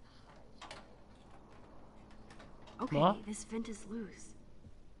 Okay, What? this vent is loose.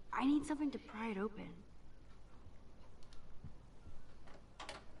 I need something to pry it open.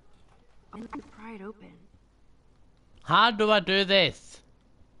 I need to pry it open. How do I do this?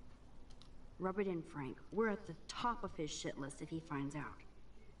 Rub it in, Frank. We're at the top of his shit list if he finds out.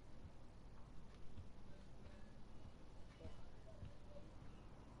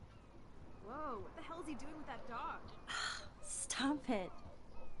 Whoa, what the hell is he doing with that dog? Stop it.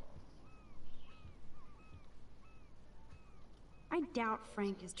 I doubt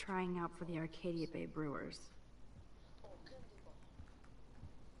Frank is trying out for the Arcadia Bay Brewers.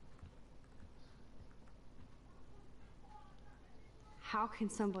 How can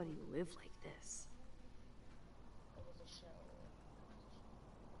somebody live like this?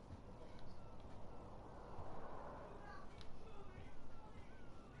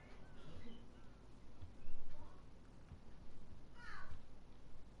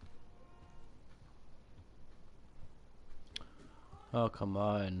 Oh, come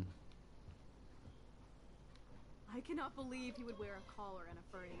on. I cannot believe he would wear a collar and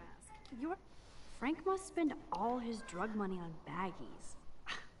a furry mask. Frank must spend all his drug money on baggies.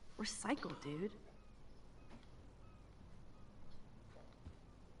 Recycle, dude.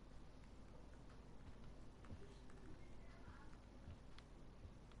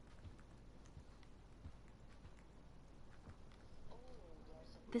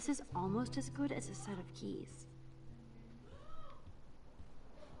 This is almost as good as a set of keys.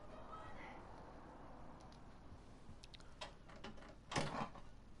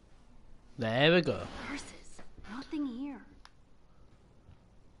 There we go. Purses. Nothing here.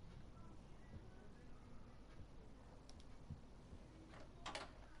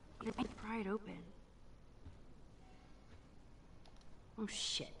 I can pry it open. Oh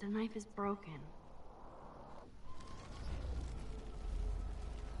shit, the knife is broken.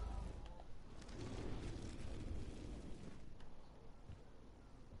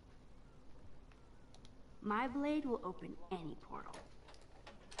 My blade will open any portal.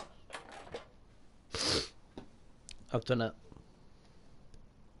 I've done it.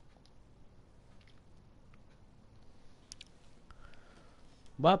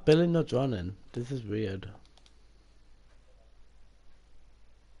 Why Billy not joining? This is weird.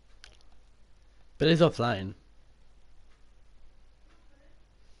 Billy's offline.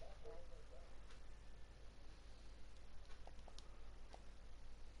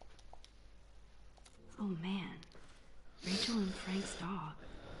 Oh man, Rachel and Frank's dog.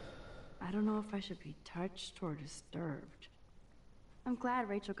 I don't know if I should be touched or disturbed. I'm glad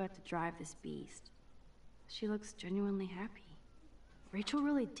Rachel got to drive this beast. She looks genuinely happy. Rachel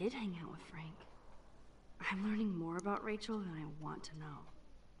really did hang out with Frank. I'm learning more about Rachel than I want to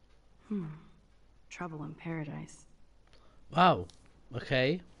know. trouble in paradise. Wow.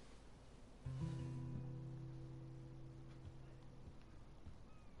 Okay.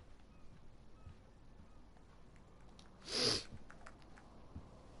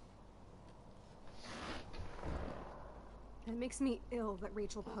 It makes me ill that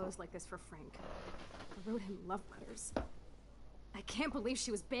Rachel posed like this for Frank. I wrote him love letters. I can't believe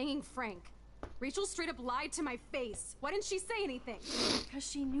she was banging Frank. Rachel straight up lied to my face. Why didn't she say anything? Because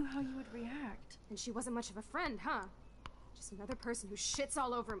she knew how you would react. And she wasn't much of a friend, huh? Just another person who shits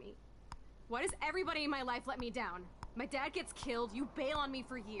all over me. Why does everybody in my life let me down? My dad gets killed, you bail on me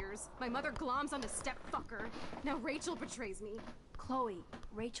for years. My mother gloms on the stepfucker. Now Rachel betrays me. Chloe,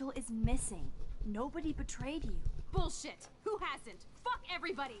 Rachel is missing. Nobody betrayed you. Bullshit! Who hasn't? Fuck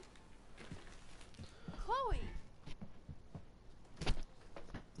everybody! Chloe!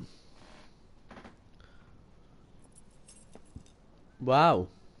 Wow.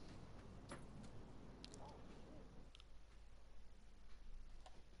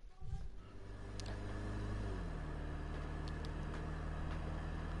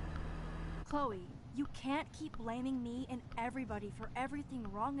 Chloe, you can't keep blaming me and everybody for everything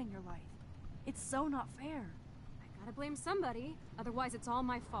wrong in your life. It's so not fair. I gotta blame somebody, otherwise it's all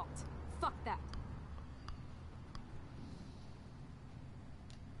my fault. Fuck that.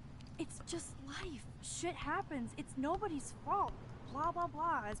 It's just life. Shit happens. It's nobody's fault. Blah, blah,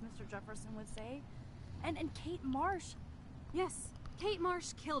 blah, as Mr. Jefferson would say. And Kate Marsh. Yes, Kate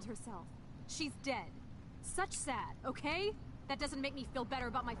Marsh killed herself. She's dead. Such sad, okay? That doesn't make me feel better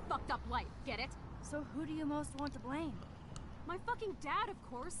about my fucked up life, get it? So who do you most want to blame? My fucking dad, of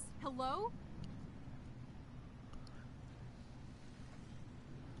course. Hello?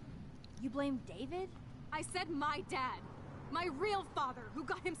 You blame David? I said my dad. My real father, who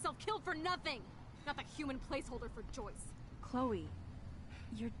got himself killed for nothing. Not the human placeholder for Joyce. Chloe,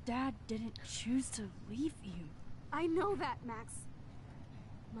 your dad didn't choose to leave you. I know that, Max.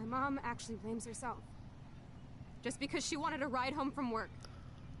 My mom actually blames herself. Just because she wanted a ride home from work.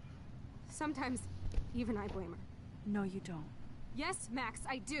 Sometimes, even I blame her. No, you don't. Yes, Max,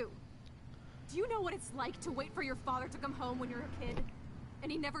 I do. Do you know what it's like to wait for your father to come home when you're a kid?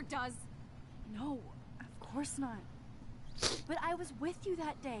 And he never does? No, of course not. But I was with you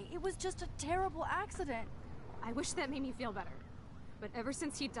that day. It was just a terrible accident. I wish that made me feel better. But ever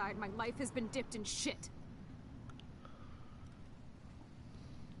since he died, my life has been dipped in shit.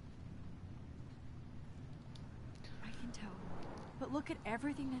 I can tell. But look at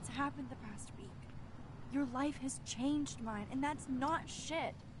everything that's happened the past week. Your life has changed mine, and that's not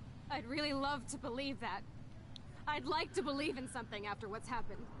shit. I'd really love to believe that. I'd like to believe in something after what's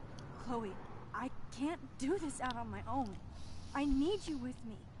happened. Chloe, I can't do this out on my own. I need you with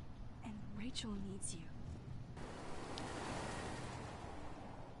me. And Rachel needs you.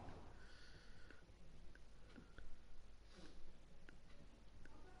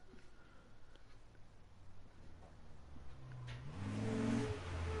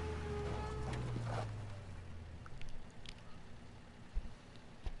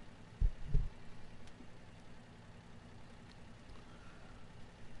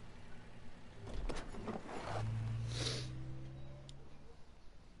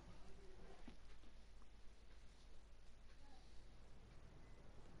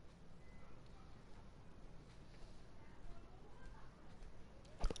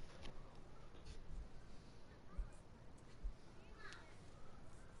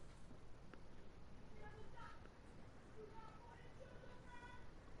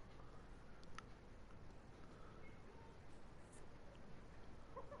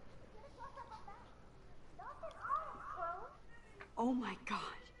 Oh my god.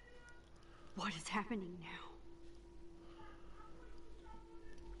 What is happening now?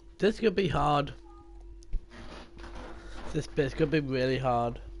 This could be hard. This bit's gonna be really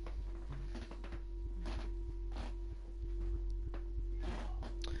hard.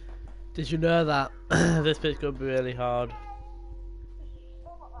 Did you know that? This bit's gonna be really hard.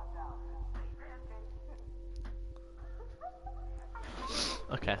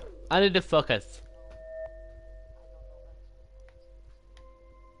 Okay, I need to focus.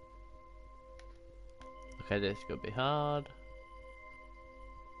 Okay, this is gonna be hard.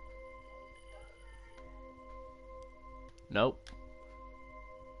 Nope.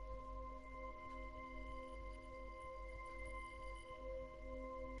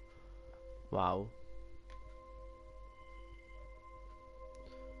 Wow.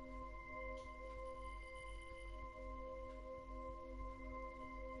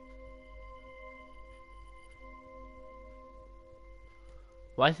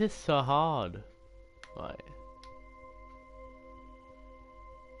 Why is this so hard? Why?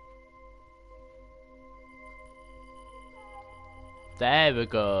 There we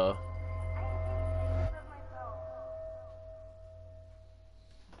go.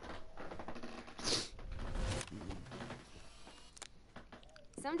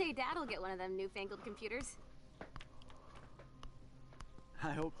 Someday Dad'll get one of them newfangled computers.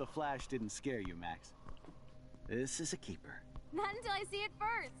 I hope the flash didn't scare you, Max. This is a keeper. Not until I see it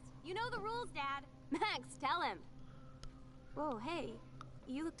first. You know the rules, Dad. Max, tell him. Whoa, hey.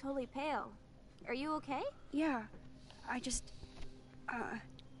 You look totally pale. Are you okay? Yeah, I just...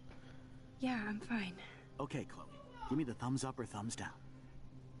 yeah, I'm fine. Okay, Chloe. Give me the thumbs up or thumbs down.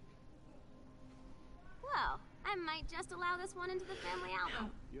 Well, I might just allow this one into the family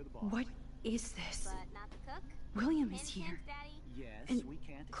album. You're the boss. What is this? But not the cook. William is Hint, here. hint, Daddy. Yes, And we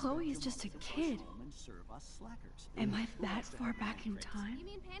can't Chloe expect is just a your mom to rush kid. home and serve us slackers. Am I Who that likes to far have back in pancakes? time? You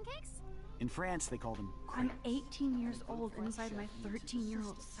mean pancakes? In France, they call them I'm crepes. 18 years old inside my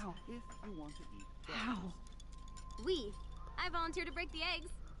 13-year-old self. If you want to eat How? I volunteered to break the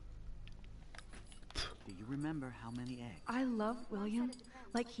eggs. Do you remember how many eggs? I love William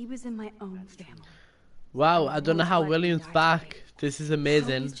like he was in my own family. Wow, I don't know how William's back. This is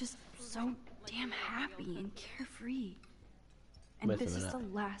amazing. He's just so damn happy and carefree. And Wait a this is minute.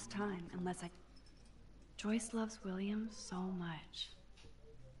 the last time, unless I... Joyce loves William so much.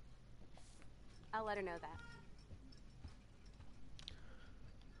 I'll let her know that.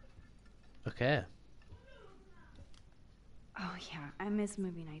 Okay. Oh yeah, I miss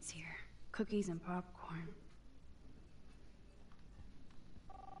movie nights here. Cookies and popcorn.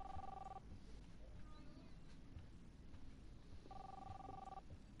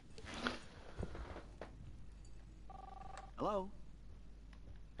 Hello?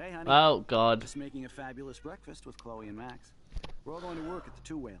 Hey, honey. Oh God. Just making a fabulous breakfast with Chloe and Max. We're all going to work at the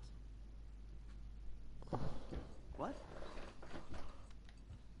Two Whales. What?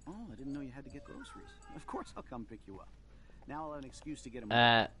 Oh, I didn't know you had to get groceries. Of course I'll come pick you up. Now I'll have an excuse to get him.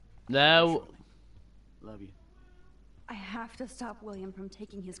 No. Love you. I have to stop William from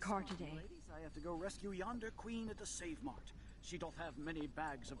taking his car today. Ladies, I have to go rescue yonder queen at the Save Mart. She doth have many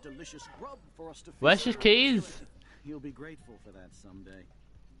bags of delicious grub for us to feast. Where's his keys? He'll be grateful for that someday.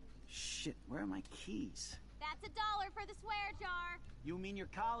 Shit, where are my keys? That's $1 for the swear jar. You mean your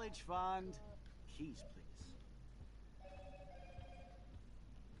college fund? Keys, please.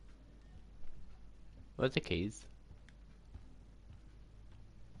 Where's the keys?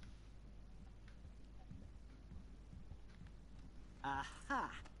 Aha!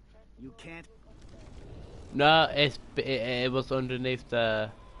 You can't. No, it was underneath the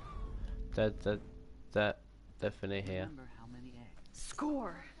thingy here. Remember how many eggs?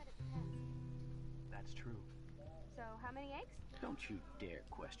 Score! That's true. So, how many eggs? Don't you dare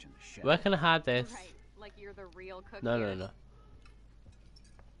question the chef. Where can I hide this? Right, like you're the real cook No, here. no, no.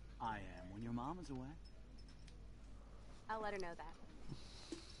 I am when your mom is away. I'll let her know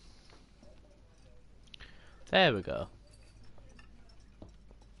that. There we go.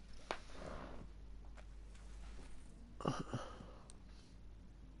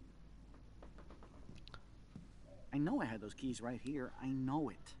 I know I had those keys right here. I know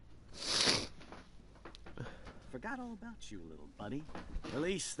it. Forgot all about you, little buddy.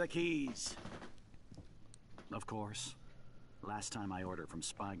 Release the keys. Of course. Last time I ordered from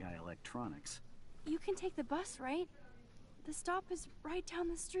Spy Guy Electronics. You can take the bus, right? The stop is right down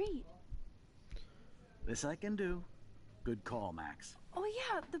the street. This I can do. Good call, Max. Oh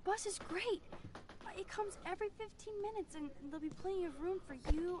yeah, the bus is great. It comes every 15 minutes and there'll be plenty of room for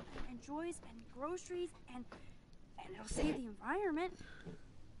you and Joyce and groceries and it'll save the environment.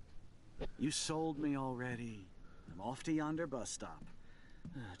 You sold me already. I'm off to yonder bus stop.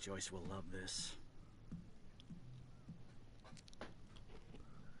 Joyce will love this.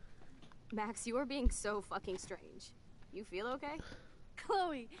 Max, you are being so fucking strange. You feel okay?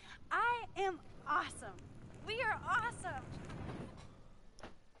 Chloe, I am awesome. We are awesome.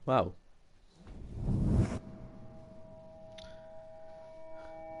 Wow.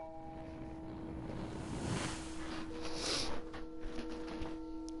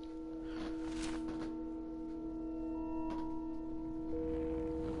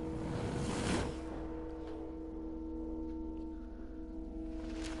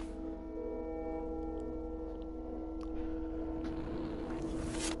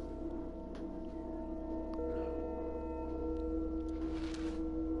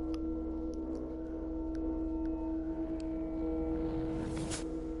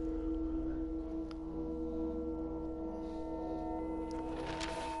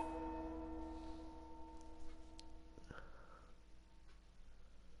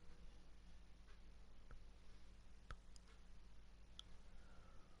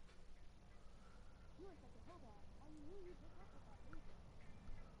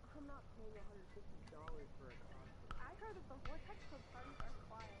 not paying $150 for a concert. I heard that the Vortex Club parties are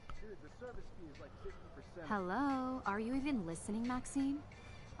wild. Dude, the service fee is like 50%. Hello? Are you even listening, Maxine?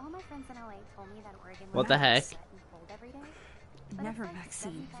 All my friends in LA told me that Oregon What was the so heck? wet and cold every day. Never,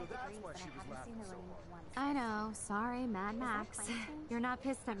 Maxine. So that's why she was laughing so hard. I know. Sorry, Mad Max. You're not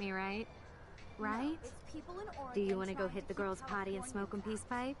pissed at me, right? Right? It's people in Oregon. Do you want to go trying hit the keep girls' potty and smoke a California peace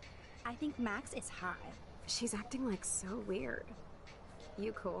pipe? I think Max is high. She's acting like so weird.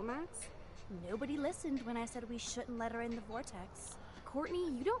 You cool, Max? Nobody listened when I said we shouldn't let her in the vortex.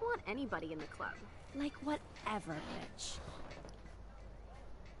 Courtney, you don't want anybody in the club. Like whatever, bitch.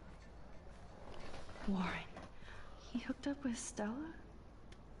 Warren, he hooked up with Stella?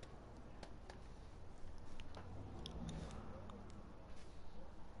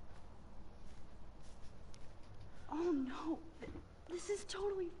 Oh no, this is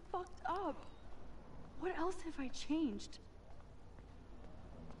totally fucked up. What else have I changed?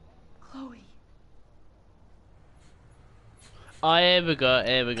 Chloe. Oh, here we go,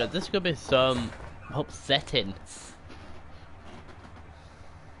 here we go. This could be some upsetting.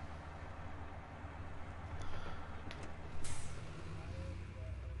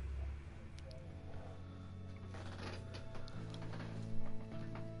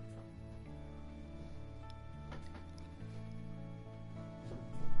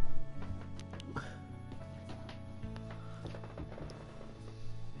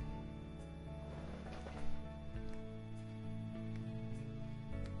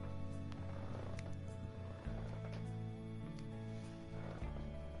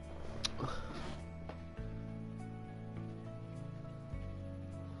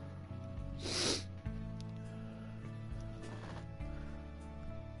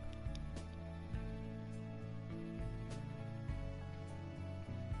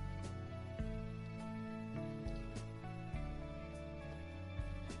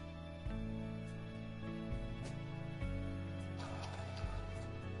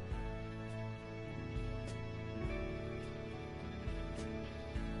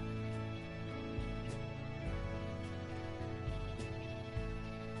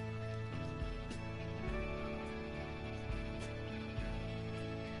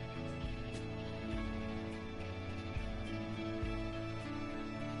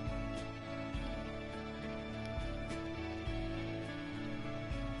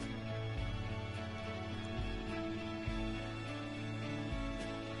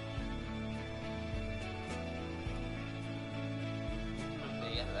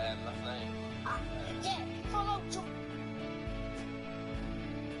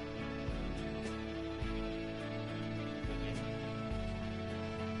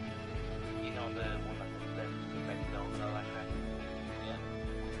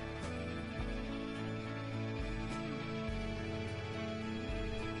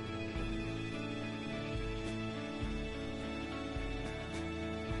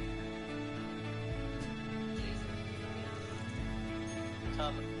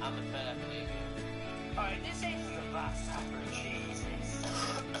 I'm a fan of you. Alright, this ain't the last supper, Jesus.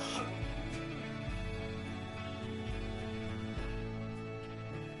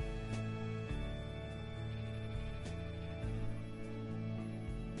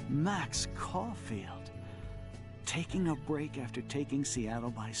 Max Caulfield. Taking a break after taking Seattle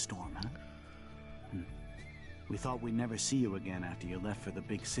by storm, huh? We thought we'd never see you again after you left for the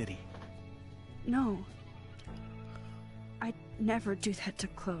big city. No. I'd never do that to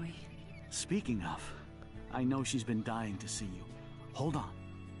Chloe. Speaking of, I know she's been dying to see you. Hold on.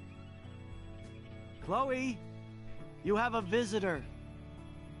 Chloe! You have a visitor.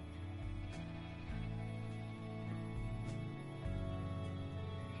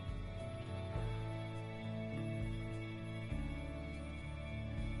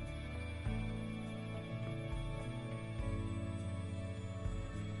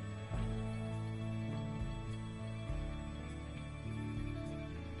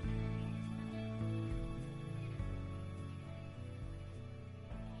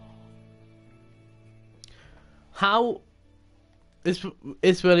 How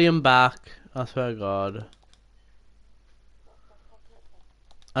is William back? I swear to God.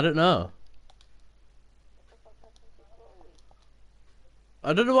 I don't know.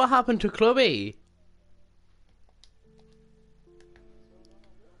 I don't know what happened to Chloe.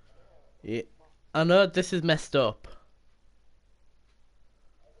 Yeah, I know this is messed up.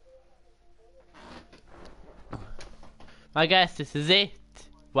 I guess this is it.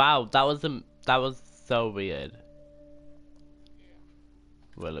 Wow, that was so weird.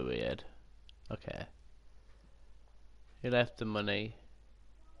 Really weird. Okay. He left the money.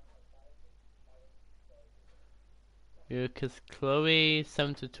 Yeah, because Chloe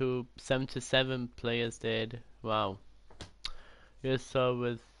 72, 77 players did. Wow. You saw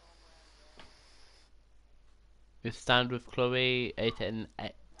with you stand with Chloe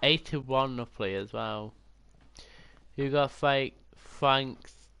 81 of players. Wow. You got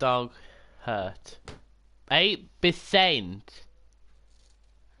Frank's dog hurt. 8%.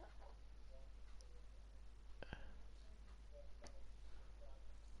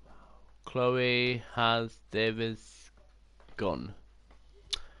 Chloe has David's gun.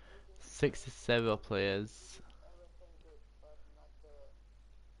 67 players.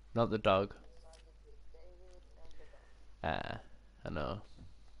 Not the dog. I know.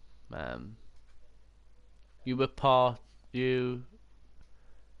 You report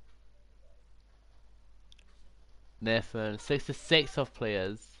Nathan. 66 of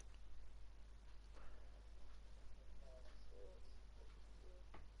players.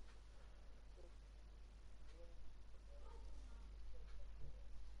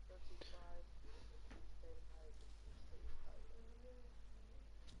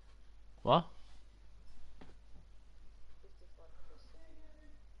 What?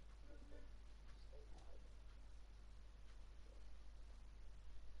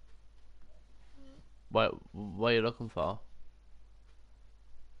 What are you looking for?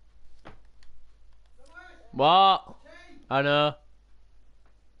 What? I know.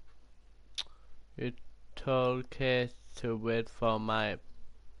 You told Kate to wait for my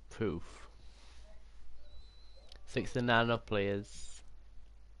proof. 69 of players.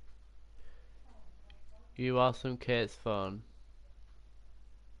 You awesome Kate's phone.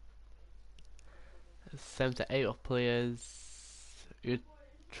 78 of players. You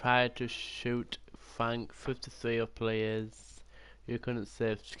tried to shoot Frank. 53 of players. You couldn't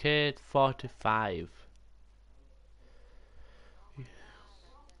save Kate. 45.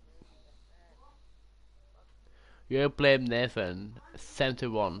 You blame Nathan.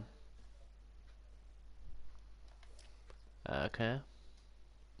 71. Okay.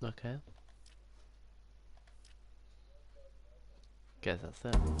 Okay. Guess that's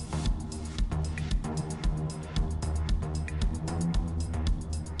it.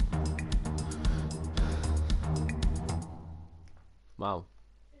 Wow.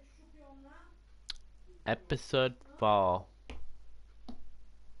 Episode 4.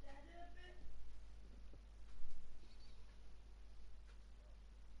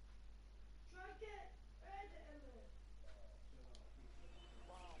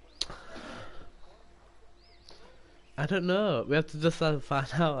 I don't know. We have to just find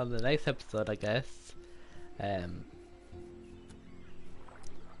out on the next episode, I guess.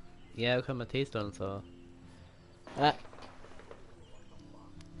 Yeah, I've got my tea's done, so.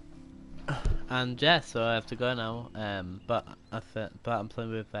 And yeah, so I have to go now. But I'm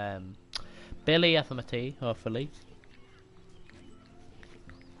playing with Billy after my tea, hopefully.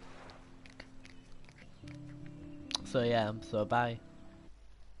 So yeah, so bye.